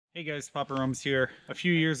Hey guys, Papa Rome's here. A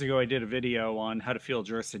few years ago, I did a video on how to field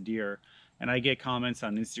dress a deer, and I get comments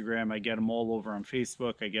on Instagram. I get them all over on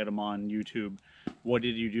Facebook. I get them on YouTube. What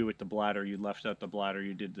did you do with the bladder? You left out the bladder.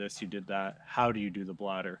 You did this. You did that. How do you do the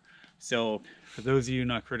bladder? So, for those of you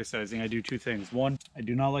not criticizing, I do two things. One, I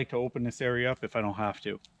do not like to open this area up if I don't have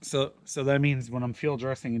to. So that means when I'm field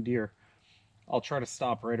dressing a deer, I'll try to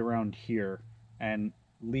stop right around here and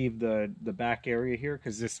leave the back area here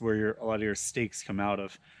because this is where a lot of your stakes come out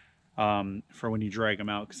of for when you drag them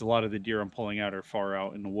out, because a lot of the deer I'm pulling out are far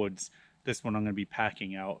out in the woods. This one I'm going to be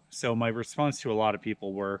packing out. So my response to a lot of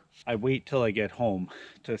people were, I wait till I get home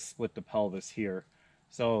to split the pelvis here.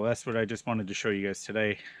 So that's what I just wanted to show you guys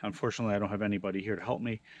today. Unfortunately, I don't have anybody here to help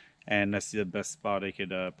me, and that's the best spot I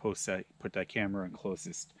could put that camera in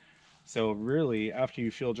closest. So really, after you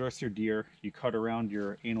field dress your deer, you cut around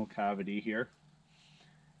your anal cavity here,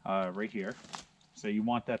 right here. So you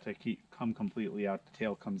want that to come completely out. The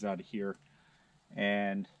tail comes out of here,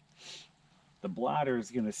 and the bladder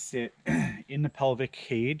is going to sit in the pelvic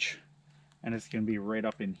cage, and it's going to be right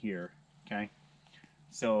up in here. Okay,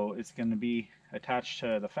 so it's going to be attached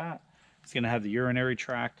to the fat. It's going to have the urinary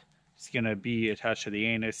tract. It's going to be attached to the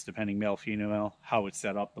anus, depending male, female, how it's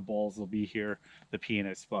set up. The balls will be here, the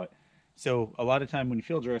penis. But so a lot of time when you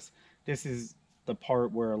field dress, this is the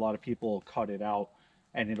part where a lot of people cut it out,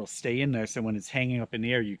 and it'll stay in there. So when it's hanging up in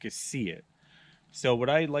the air, you can see it. So what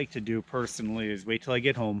I like to do personally is wait till I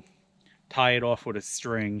get home, tie it off with a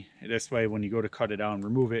string. This way, when you go to cut it out and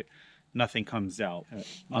remove it, nothing comes out.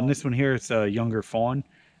 On this one here, it's a younger fawn.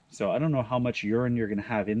 So I don't know how much urine you're going to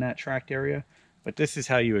have in that tract area, but this is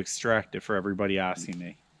how you extract it for everybody asking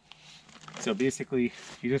me. So basically,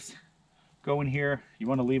 you just go in here. You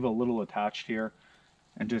want to leave a little attached here,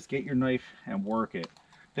 and just get your knife and work it.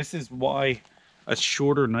 This is why a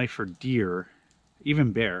shorter knife for deer,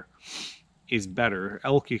 even bear, is better.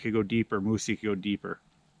 Elk, you could go deeper. Moose, you could go deeper.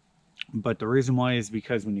 But the reason why is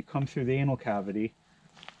because when you come through the anal cavity,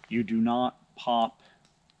 you do not pop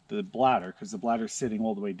the bladder, because the bladder is sitting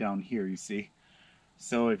all the way down here, you see.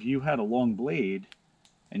 So if you had a long blade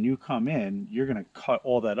and you come in, you're going to cut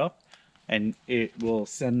all that up, and it will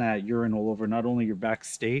send that urine all over not only your back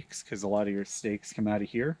steaks, because a lot of your steaks come out of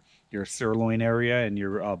here, your sirloin area and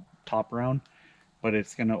your top round, but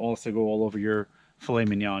it's going to also go all over your filet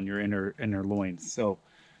mignon, your inner loins. So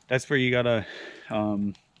that's where you gotta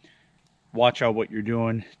watch out what you're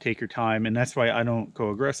doing, take your time, and that's why I don't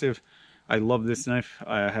go aggressive. I love this knife.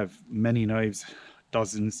 I have many knives,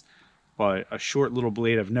 dozens, but a short little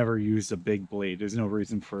blade, I've never used a big blade. There's no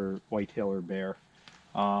reason for whitetail or bear.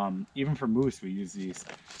 Even for moose, we use these.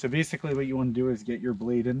 So basically what you want to do is get your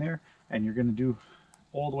blade in there, and you're going to do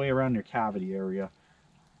all the way around your cavity area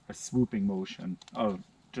a swooping motion of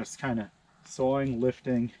just kind of sawing,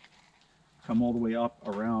 lifting, come all the way up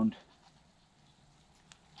around,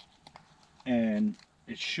 and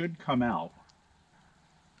it should come out.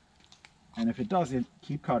 And if it doesn't,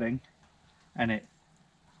 keep cutting, and it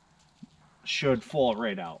should fall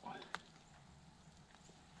right out.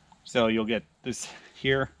 So you'll get this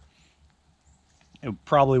here. It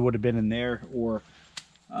probably would have been in there, or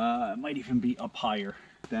it might even be up higher.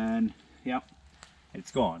 Then, yep,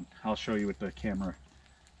 it's gone. I'll show you with the camera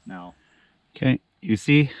now. Okay, you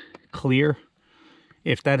see, clear.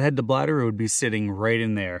 If that had the bladder, it would be sitting right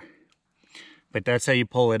in there. But that's how you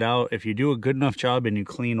pull it out. If you do a good enough job and you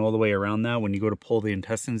clean all the way around that, when you go to pull the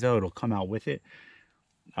intestines out, it'll come out with it.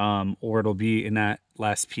 Or it'll be in that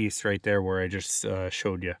last piece right there where I just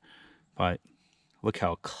showed you. But look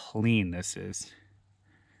how clean this is.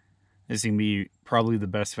 This is going to be probably the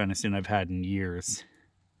best venison I've had in years.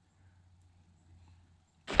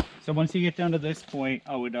 So once you get down to this point,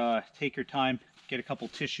 I would take your time, get a couple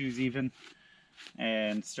tissues even,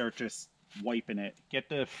 and start just wiping it. Get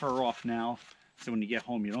the fur off now, so when you get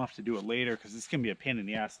home you don't have to do it later, because this can be a pain in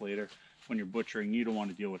the ass later when you're butchering. You don't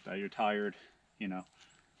want to deal with that. You're tired, you know.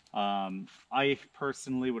 I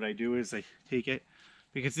personally, what I do is I take it,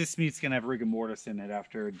 because this meat's going to have rigor mortis in it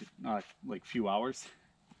after like few hours,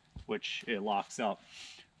 which it locks up.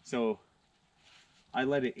 So I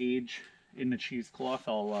let it age in the cheesecloth.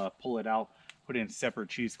 I'll pull it out, put it in separate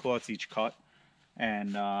cheesecloths each cut,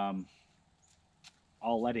 and I'll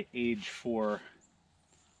let it age for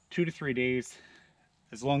 2 to 3 days,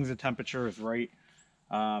 as long as the temperature is right,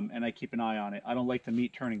 and I keep an eye on it. I don't like the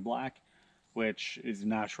meat turning black, which is a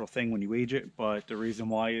natural thing when you age it, but the reason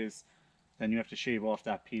why is then you have to shave off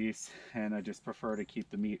that piece, and I just prefer to keep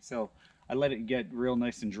the meat. So I let it get real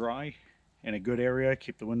nice and dry in a good area.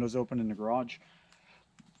 Keep the windows open in the garage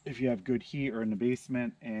if you have good heat, or in the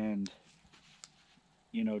basement, and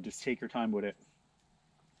you know, just take your time with it.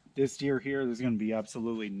 This deer here, there's going to be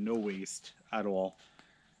absolutely no waste at all.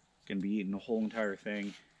 Going to be eating the whole entire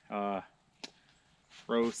thing.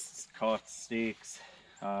 Roasts, cuts, steaks,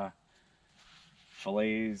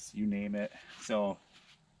 fillets, you name it. So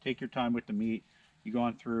take your time with the meat. You've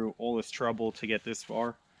gone through all this trouble to get this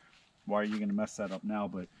far. Why are you going to mess that up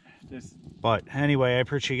now? But anyway, I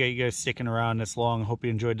appreciate you guys sticking around this long. Hope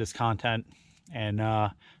you enjoyed this content. And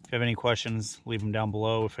if you have any questions, leave them down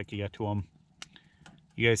below if I can get to them.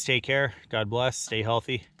 You guys take care. God bless. Stay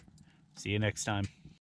healthy. See you next time.